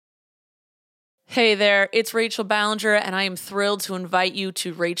Hey there, it's Rachel Ballinger, and I am thrilled to invite you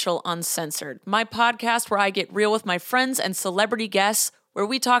to Rachel Uncensored, my podcast where I get real with my friends and celebrity guests, where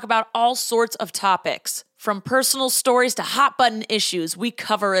we talk about all sorts of topics. From personal stories to hot-button issues, we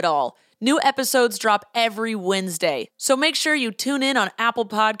cover it all. New episodes drop every Wednesday, so make sure you tune in on Apple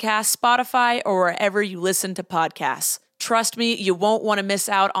Podcasts, Spotify, or wherever you listen to podcasts. Trust me, you won't want to miss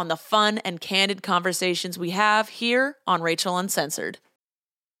out on the fun and candid conversations we have here on Rachel Uncensored.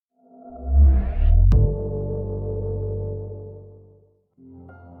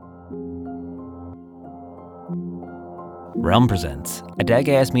 Realm presents a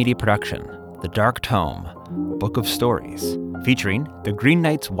Dagaz Media production, The Dark Tome, Book of Stories, featuring The Green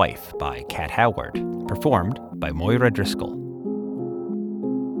Knight's Wife by Kat Howard, performed by Moira Driscoll.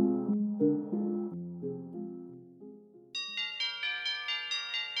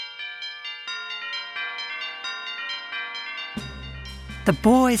 The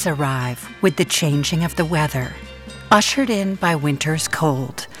boys arrive with the changing of the weather, ushered in by winter's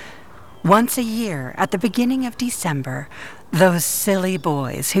cold. Once a year, at the beginning of December, those silly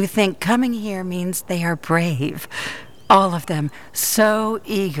boys who think coming here means they are brave, all of them so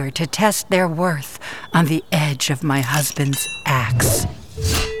eager to test their worth on the edge of my husband's axe.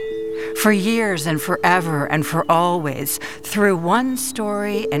 For years and forever and for always, through one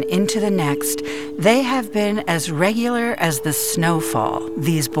story and into the next, they have been as regular as the snowfall,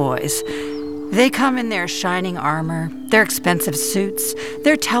 these boys. They come in their shining armor, their expensive suits,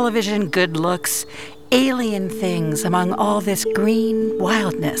 their television good looks, alien things among all this green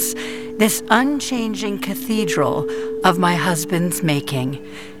wildness, this unchanging cathedral of my husband's making.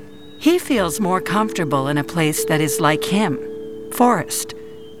 He feels more comfortable in a place that is like him, forest,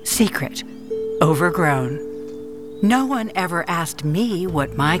 secret, overgrown. No one ever asked me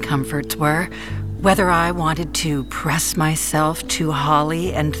what my comforts were, whether I wanted to press myself to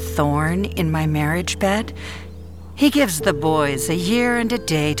holly and thorn in my marriage bed. He gives the boys a year and a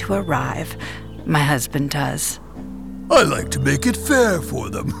day to arrive. My husband does. I like to make it fair for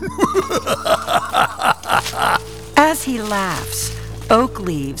them. As he laughs, oak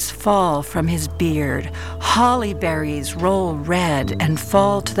leaves fall from his beard, holly berries roll red and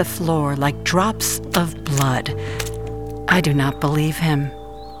fall to the floor like drops of blood. I do not believe him.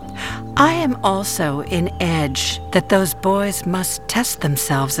 I am also an edge that those boys must test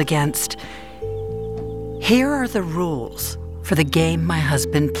themselves against. Here are the rules for the game my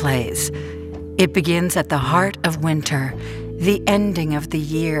husband plays. It begins at the heart of winter, the ending of the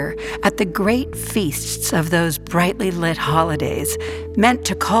year, at the great feasts of those brightly lit holidays, meant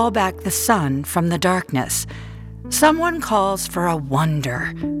to call back the sun from the darkness. Someone calls for a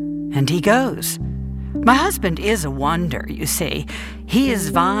wonder, and he goes. My husband is a wonder, you see. He is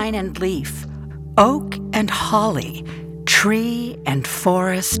vine and leaf, oak and holly, tree and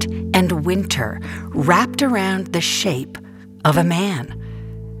forest and winter, wrapped around the shape of a man.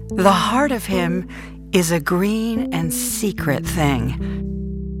 The heart of him is a green and secret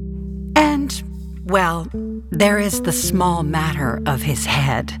thing. And, well, there is the small matter of his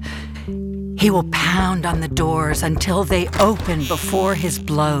head. He will pound on the doors until they open before his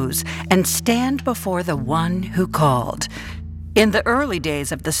blows and stand before the one who called. In the early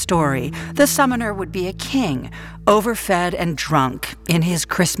days of the story, the summoner would be a king, overfed and drunk in his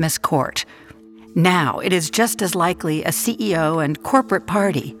Christmas court. Now it is just as likely a CEO and corporate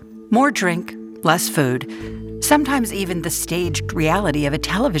party. More drink, less food, sometimes even the staged reality of a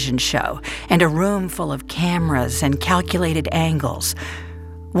television show and a room full of cameras and calculated angles.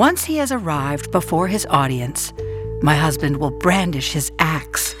 Once he has arrived before his audience, my husband will brandish his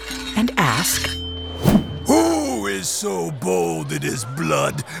axe and ask, Who is so bold in his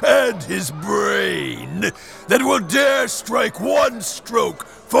blood and his brain that will dare strike one stroke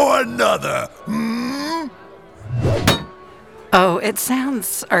for another? Oh, it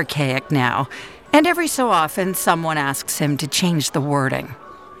sounds archaic now, and every so often someone asks him to change the wording.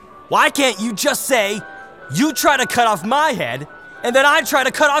 Why can't you just say, you try to cut off my head, and then I try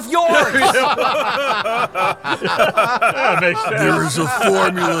to cut off yours? That makes sense. There is a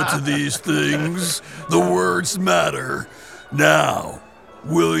formula to these things. The words matter. Now,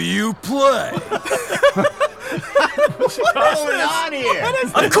 will you play? What's going on here?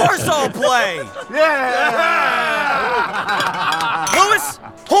 Of course I'll play! Yeah! Lewis,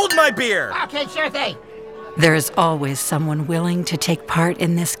 hold my beer! Okay, sure thing. There is always someone willing to take part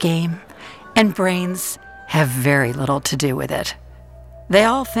in this game, and brains have very little to do with it. They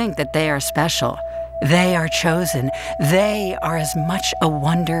all think that they are special. They are chosen. They are as much a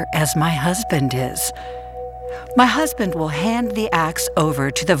wonder as my husband is. My husband will hand the axe over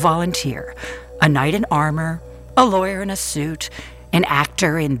to the volunteer, a knight in armor, a lawyer in a suit, an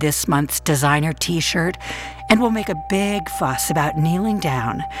actor in this month's designer t-shirt, and will make a big fuss about kneeling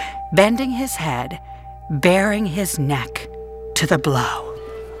down, bending his head, baring his neck to the blow.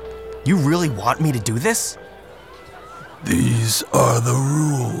 You really want me to do this? These are the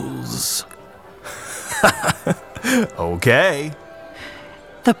rules. Okay.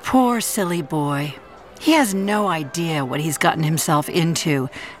 The poor silly boy. He has no idea what he's gotten himself into,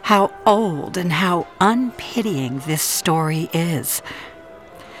 how old and how unpitying this story is.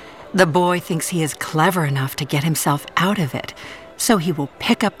 The boy thinks he is clever enough to get himself out of it, so he will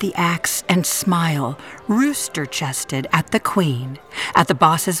pick up the axe and smile, rooster-chested, at the queen, at the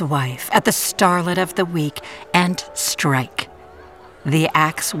boss's wife, at the starlet of the week, and strike. The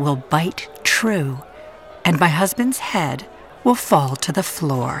axe will bite true, and my husband's head will fall to the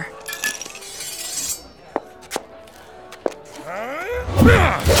floor.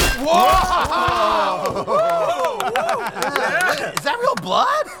 Is that real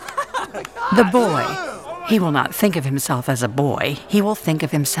blood? The boy, he will not think of himself as a boy. He will think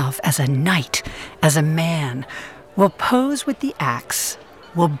of himself as a knight, as a man, will pose with the axe,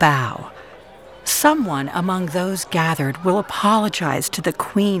 will bow. Someone among those gathered will apologize to the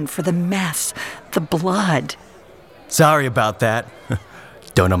queen for the mess, the blood. Sorry about that.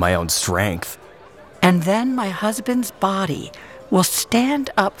 Don't know my own strength. And then my husband's body will stand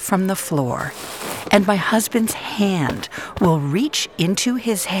up from the floor, and my husband's hand will reach into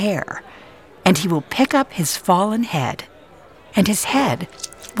his hair, and he will pick up his fallen head, and his head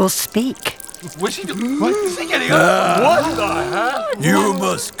will speak. What's he doing? What is he getting up? What the heck? You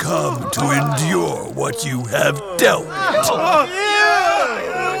must come to endure what you have dealt.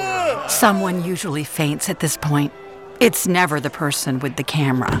 Someone usually faints at this point. It's never the person with the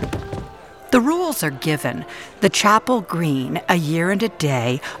camera. The rules are given. The chapel green, a year and a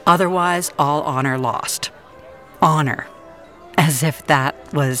day, otherwise all honor lost. Honor. As if that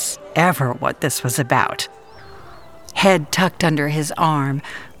was ever what this was about. Head tucked under his arm,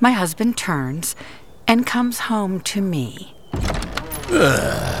 my husband turns and comes home to me.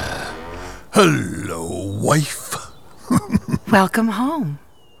 Hello, wife. Welcome home.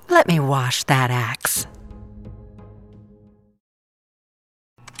 Let me wash that axe.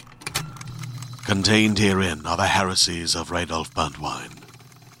 Contained herein are the heresies of Radolf Burntwine,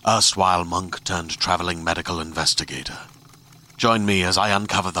 erstwhile monk turned traveling medical investigator. Join me as I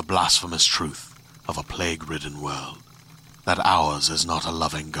uncover the blasphemous truth of a plague-ridden world, that ours is not a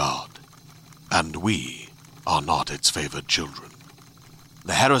loving God, and we are not its favored children.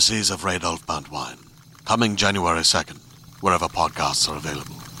 The heresies of Radolf Burntwine, coming January 2nd, wherever podcasts are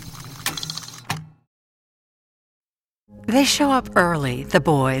available. They show up early, the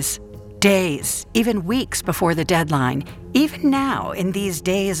boys. Days, even weeks before the deadline, even now in these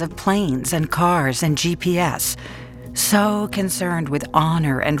days of planes and cars and GPS. So concerned with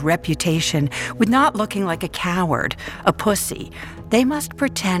honor and reputation, with not looking like a coward, a pussy, they must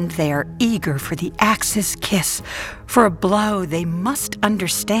pretend they are eager for the axe's kiss, for a blow they must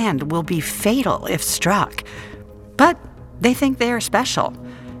understand will be fatal if struck. But they think they are special.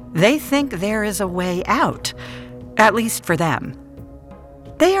 They think there is a way out, at least for them.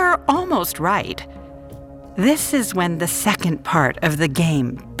 They are almost right. This is when the second part of the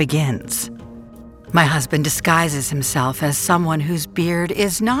game begins. My husband disguises himself as someone whose beard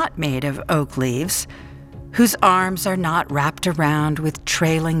is not made of oak leaves, whose arms are not wrapped around with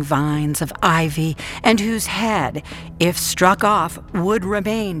trailing vines of ivy, and whose head, if struck off, would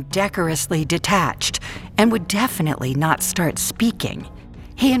remain decorously detached and would definitely not start speaking.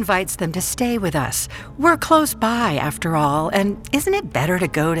 He invites them to stay with us. We're close by, after all, and isn't it better to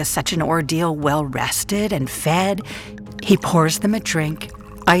go to such an ordeal well-rested and fed? He pours them a drink,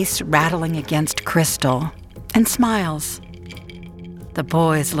 ice rattling against crystal, and smiles. The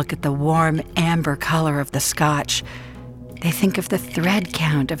boys look at the warm amber color of the scotch. They think of the thread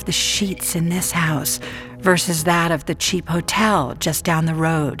count of the sheets in this house versus that of the cheap hotel just down the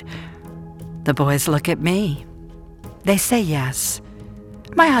road. The boys look at me. They say yes.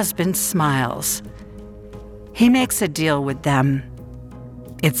 My husband smiles. He makes a deal with them.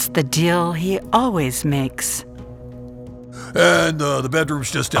 It's the deal he always makes. And the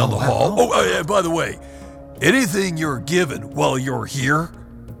bedroom's just down the hall. And by the way, anything you're given while you're here,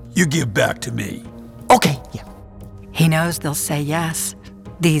 you give back to me. Okay, yeah. He knows they'll say yes,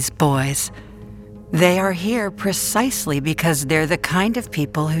 these boys. They are here precisely because they're the kind of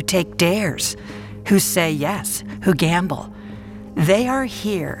people who take dares, who say yes, who gamble. They are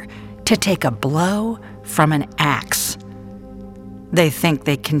here to take a blow from an axe. They think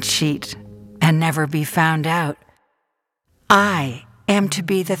they can cheat and never be found out. I am to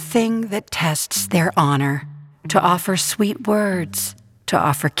be the thing that tests their honor, to offer sweet words, to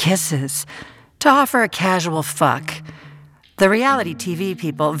offer kisses, to offer a casual fuck. The reality TV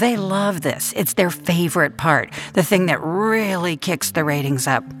people, they love this. It's their favorite part, the thing that really kicks the ratings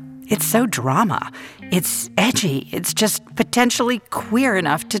up. It's so drama. It's edgy. It's just potentially queer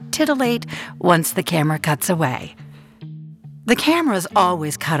enough to titillate once the camera cuts away. The cameras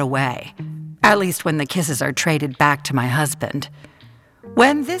always cut away, at least when the kisses are traded back to my husband.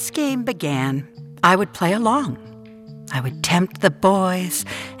 When this game began, I would play along. I would tempt the boys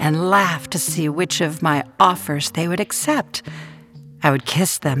and laugh to see which of my offers they would accept. I would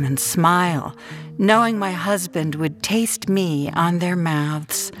kiss them and smile, knowing my husband would taste me on their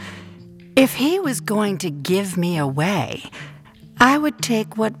mouths. If he was going to give me away, I would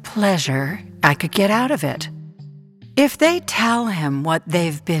take what pleasure I could get out of it. If they tell him what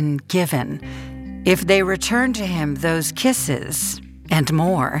they've been given, if they return to him those kisses and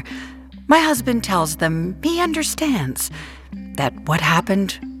more, my husband tells them he understands that what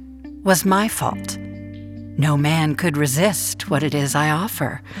happened was my fault. No man could resist what it is I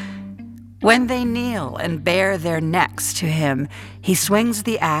offer. When they kneel and bare their necks to him, he swings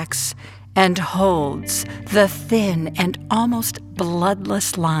the axe and holds the thin and almost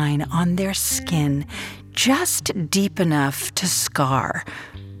bloodless line on their skin just deep enough to scar.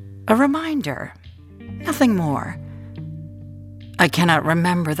 A reminder, nothing more. I cannot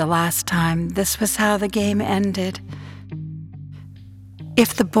remember the last time this was how the game ended.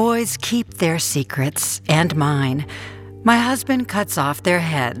 If the boys keep their secrets and mine, my husband cuts off their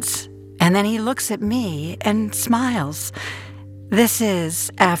heads, and then he looks at me and smiles. This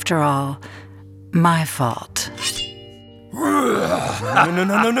is, after all, my fault. No.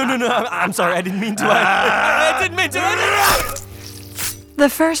 I'm sorry, I didn't mean to. I didn't mean to. The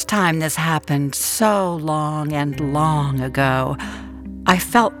first time this happened so long and long ago, I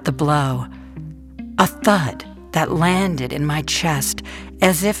felt the blow. A thud that landed in my chest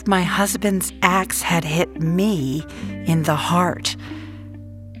as if my husband's axe had hit me in the heart.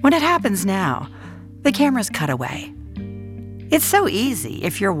 When it happens now, the cameras cut away. It's so easy,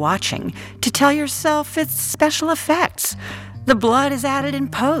 if you're watching, to tell yourself it's special effects. The blood is added in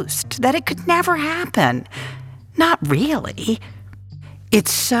post, that it could never happen. Not really.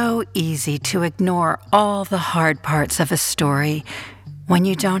 It's so easy to ignore all the hard parts of a story when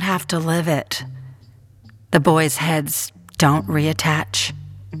you don't have to live it. The boys' heads don't reattach.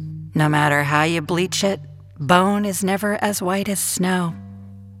 No matter how you bleach it, bone is never as white as snow.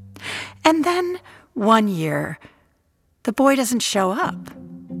 And then, one year, the boy doesn't show up.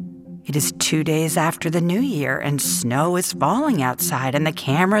 It is 2 days after the new year, and snow is falling outside, and the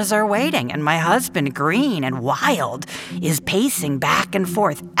cameras are waiting, and my husband, green and wild, is pacing back and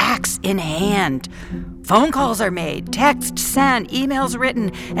forth, axe in hand. Phone calls are made, texts sent, emails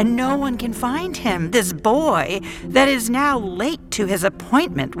written, and no one can find him, this boy that is now late to his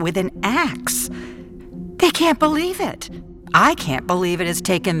appointment with an axe. They can't believe it. I can't believe it has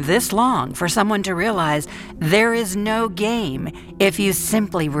taken this long for someone to realize there is no game if you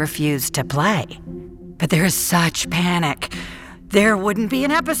simply refuse to play. But there is such panic. There wouldn't be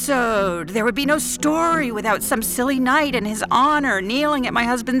an episode. There would be no story without some silly knight in his honor kneeling at my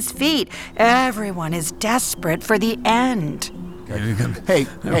husband's feet. Everyone is desperate for the end. Hey,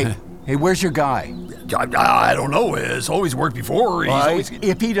 where's your guy? I don't know. It's always worked before.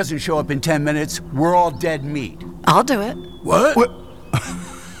 If he doesn't show up in 10 minutes, we're all dead meat. I'll do it. What?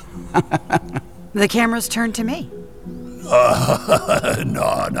 The cameras turn to me.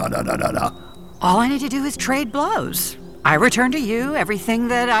 No. All I need to do is trade blows. I return to you everything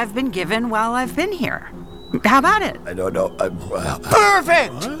that I've been given while I've been here. How about it? I don't know.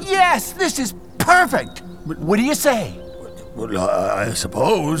 Perfect! What? Yes, this is perfect! What do you say? Well, I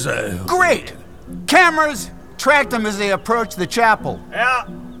suppose. Great! Cameras, track them as they approach the chapel. Yeah.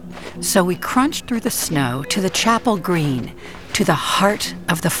 So we crunched through the snow to the chapel green, to the heart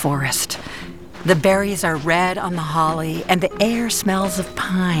of the forest. The berries are red on the holly, and the air smells of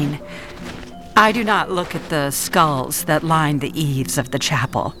pine. I do not look at the skulls that line the eaves of the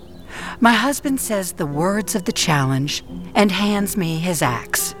chapel. My husband says the words of the challenge and hands me his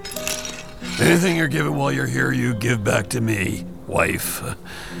axe. Anything you're given while you're here, you give back to me, wife.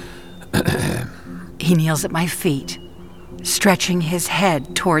 He kneels at my feet, stretching his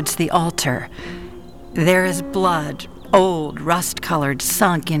head towards the altar. There is blood, old, rust-colored,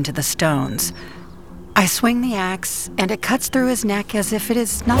 sunk into the stones. I swing the axe, and it cuts through his neck as if it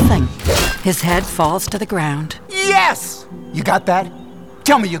is nothing. His head falls to the ground. Yes! You got that?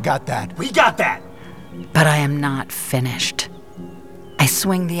 Tell me you got that. We got that! But I am not finished. I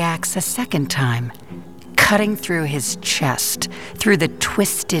swing the axe a second time, cutting through his chest, through the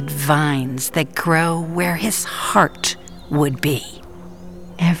twisted vines that grow where his heart would be.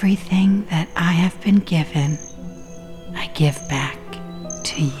 Everything that I have been given, I give back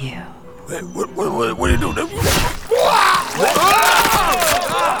to you. What are you doing?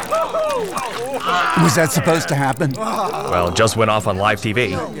 Was that supposed to happen? Well, it just went off on live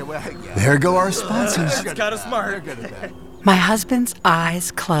TV. There go our sponsors. That's kind of smart. My husband's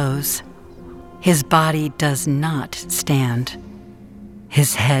eyes close. His body does not stand.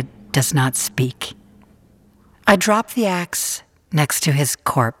 His head does not speak. I drop the axe next to his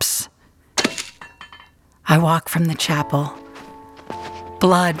corpse. I walk from the chapel.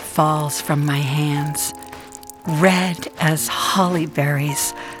 Blood falls from my hands, red as holly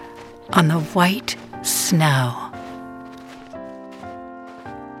berries on the white snow.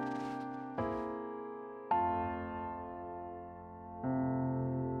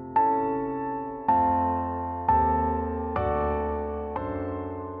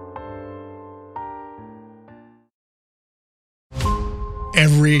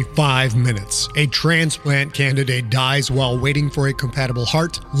 Every 5 minutes, a transplant candidate dies while waiting for a compatible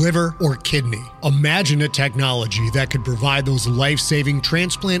heart, liver, or kidney. Imagine a technology that could provide those life-saving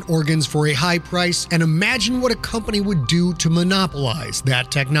transplant organs for a high price, and imagine what a company would do to monopolize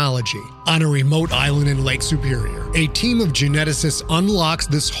that technology. On a remote island in Lake Superior, a team of geneticists unlocks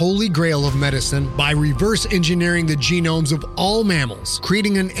this holy grail of medicine by reverse engineering the genomes of all mammals,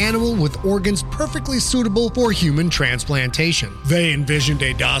 creating an animal with organs perfectly suitable for human transplantation. They envisioned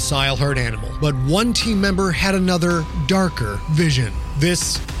a docile herd animal, but one team member had another, darker vision.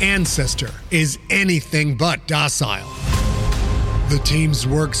 This ancestor is anything but docile. The team's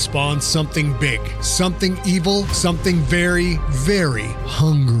work spawned something big, something evil, something very, very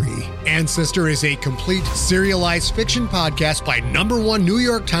hungry. Ancestor is a complete serialized fiction podcast by #1 New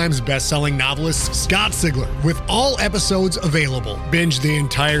York Times bestselling novelist Scott Sigler, with all episodes available. Binge the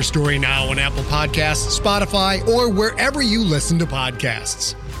entire story now on Apple Podcasts, Spotify, or wherever you listen to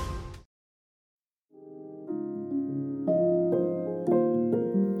podcasts.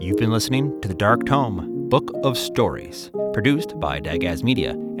 You've been listening to The Dark Tome, Book of Stories, produced by Dagaz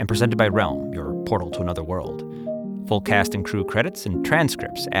Media and presented by Realm, your portal to another world. Full cast and crew credits and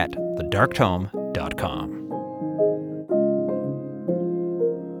transcripts at thedarktome.com.